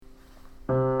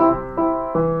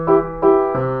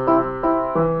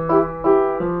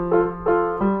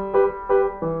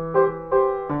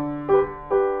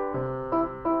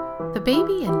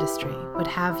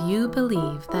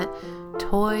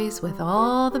toys with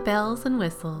all the bells and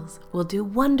whistles will do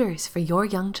wonders for your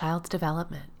young child's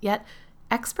development. Yet,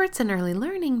 experts in early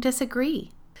learning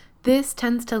disagree. This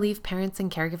tends to leave parents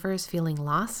and caregivers feeling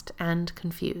lost and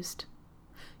confused.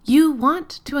 You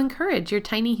want to encourage your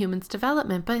tiny human's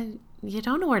development, but you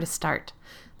don't know where to start.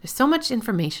 There's so much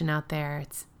information out there.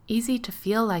 It's easy to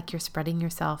feel like you're spreading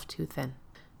yourself too thin.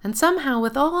 And somehow,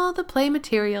 with all the play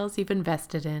materials you've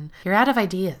invested in, you're out of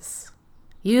ideas.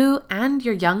 You and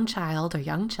your young child or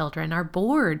young children are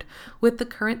bored with the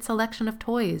current selection of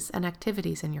toys and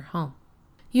activities in your home.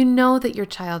 You know that your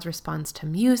child responds to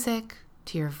music,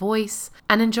 to your voice,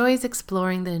 and enjoys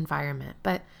exploring the environment,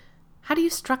 but how do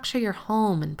you structure your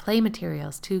home and play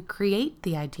materials to create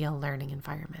the ideal learning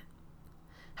environment?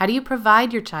 How do you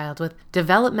provide your child with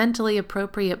developmentally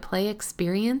appropriate play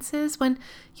experiences when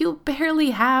you barely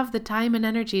have the time and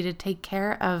energy to take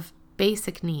care of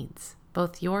basic needs,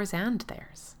 both yours and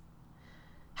theirs?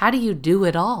 How do you do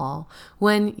it all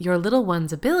when your little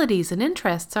one's abilities and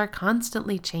interests are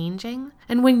constantly changing,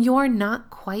 and when you're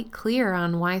not quite clear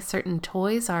on why certain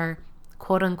toys are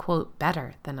quote-unquote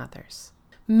better than others?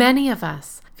 Many of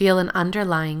us feel an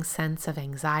underlying sense of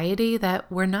anxiety that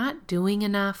we're not doing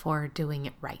enough or doing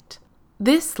it right.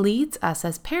 This leads us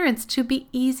as parents to be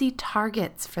easy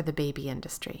targets for the baby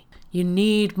industry. You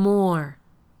need more.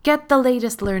 Get the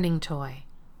latest learning toy.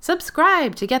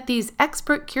 Subscribe to get these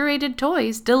expert curated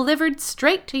toys delivered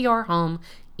straight to your home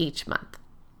each month.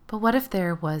 But what if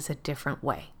there was a different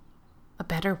way? A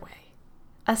better way?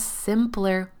 A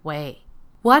simpler way?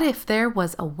 What if there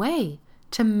was a way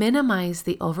to minimize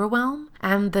the overwhelm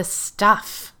and the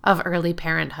stuff of early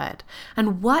parenthood?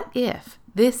 And what if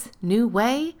this new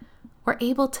way were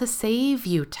able to save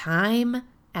you time,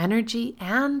 energy,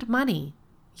 and money,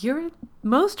 your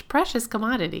most precious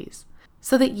commodities,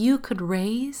 so that you could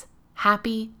raise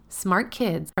happy, smart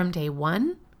kids from day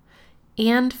one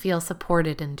and feel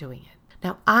supported in doing it?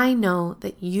 Now, I know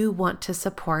that you want to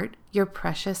support your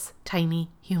precious tiny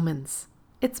humans.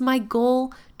 It's my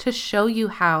goal to show you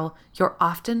how you're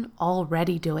often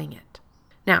already doing it.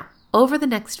 Now, over the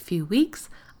next few weeks,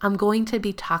 I'm going to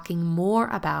be talking more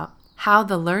about how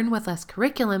the Learn With Less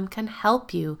curriculum can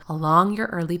help you along your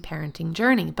early parenting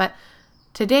journey. But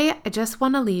today, I just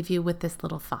want to leave you with this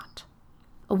little thought.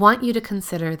 I want you to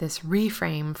consider this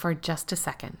reframe for just a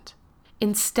second.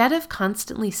 Instead of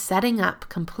constantly setting up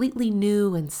completely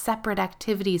new and separate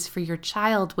activities for your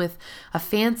child with a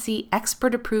fancy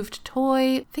expert-approved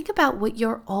toy, think about what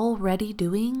you're already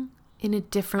doing in a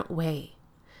different way,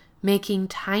 making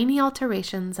tiny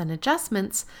alterations and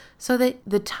adjustments so that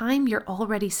the time you're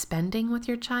already spending with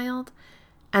your child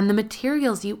and the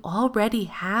materials you already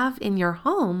have in your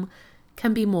home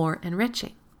can be more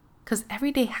enriching, because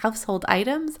everyday household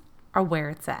items are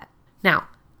where it's at. Now,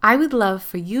 I would love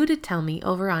for you to tell me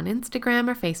over on Instagram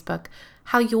or Facebook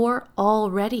how you're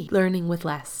already learning with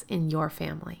less in your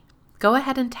family. Go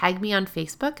ahead and tag me on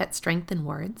Facebook at Strength in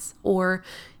Words, or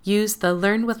use the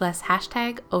Learn With Less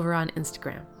hashtag over on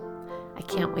Instagram. I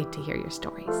can't wait to hear your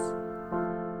stories.